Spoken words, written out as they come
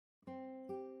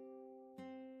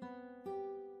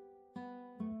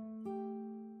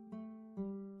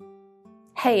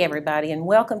Hey everybody, and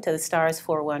welcome to the Stars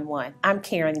 411. I'm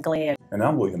Karen Glenn. And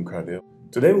I'm William Cardell.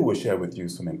 Today we will share with you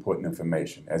some important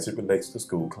information as it relates to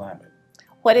school climate.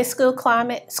 What is school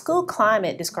climate? School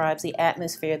climate describes the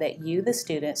atmosphere that you, the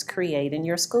students, create in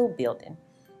your school building.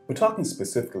 We're talking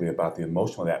specifically about the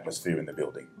emotional atmosphere in the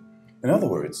building. In other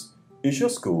words, is your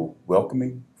school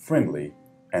welcoming, friendly,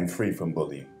 and free from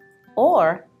bullying?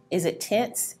 Or is it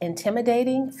tense,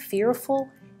 intimidating, fearful,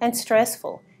 and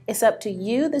stressful? It's up to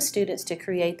you, the students, to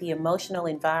create the emotional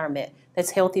environment that's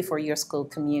healthy for your school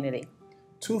community.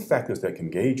 Two factors that can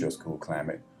gauge your school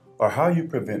climate are how you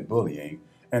prevent bullying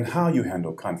and how you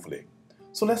handle conflict.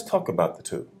 So let's talk about the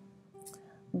two.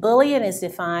 Bullying is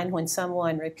defined when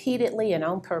someone repeatedly and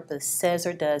on purpose says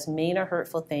or does mean or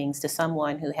hurtful things to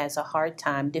someone who has a hard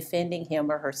time defending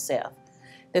him or herself.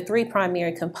 The three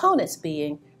primary components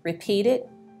being repeated,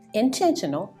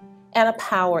 intentional, and a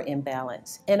power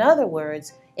imbalance. In other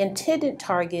words, intended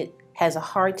target has a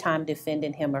hard time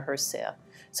defending him or herself.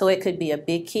 So it could be a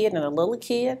big kid and a little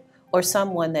kid, or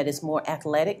someone that is more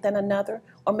athletic than another,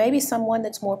 or maybe someone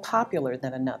that's more popular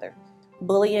than another.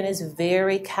 Bullying is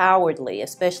very cowardly,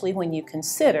 especially when you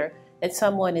consider that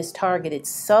someone is targeted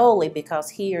solely because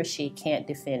he or she can't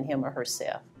defend him or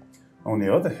herself. On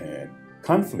the other hand,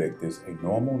 conflict is a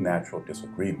normal, natural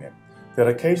disagreement that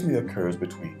occasionally occurs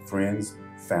between friends,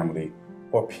 family,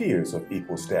 or peers of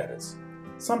equal status.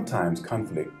 Sometimes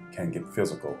conflict can get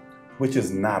physical, which is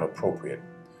not appropriate,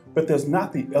 but there's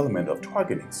not the element of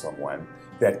targeting someone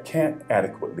that can't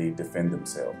adequately defend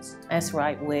themselves. That's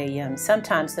right, William.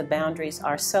 Sometimes the boundaries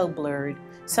are so blurred.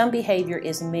 Some behavior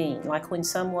is mean, like when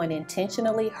someone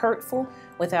intentionally hurtful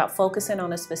without focusing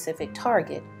on a specific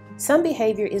target. Some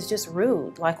behavior is just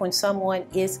rude, like when someone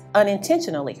is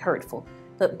unintentionally hurtful.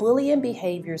 But bullying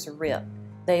behaviors rip.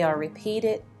 They are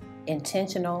repeated,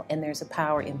 intentional, and there's a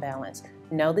power imbalance.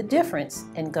 Know the difference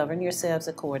and govern yourselves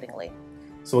accordingly.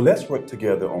 So let's work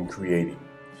together on creating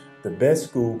the best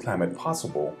school climate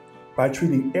possible by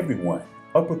treating everyone,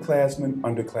 upperclassmen,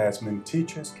 underclassmen,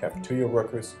 teachers, cafeteria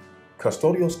workers,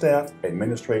 custodial staff,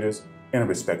 administrators, in a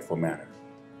respectful manner.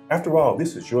 After all,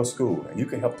 this is your school, and you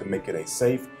can help to make it a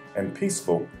safe and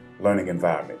peaceful learning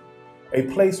environment, a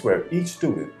place where each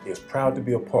student is proud to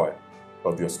be a part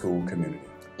of your school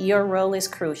community. Your role is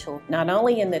crucial, not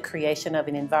only in the creation of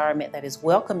an environment that is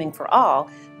welcoming for all,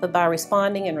 but by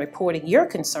responding and reporting your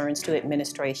concerns to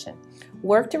administration.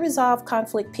 Work to resolve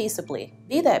conflict peaceably.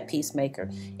 Be that peacemaker.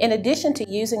 In addition to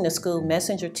using the school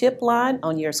messenger tip line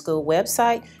on your school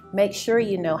website, make sure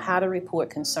you know how to report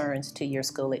concerns to your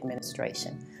school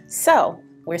administration. So,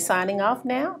 we're signing off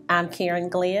now. I'm Karen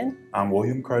Glenn. I'm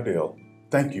William Cardell.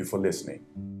 Thank you for listening.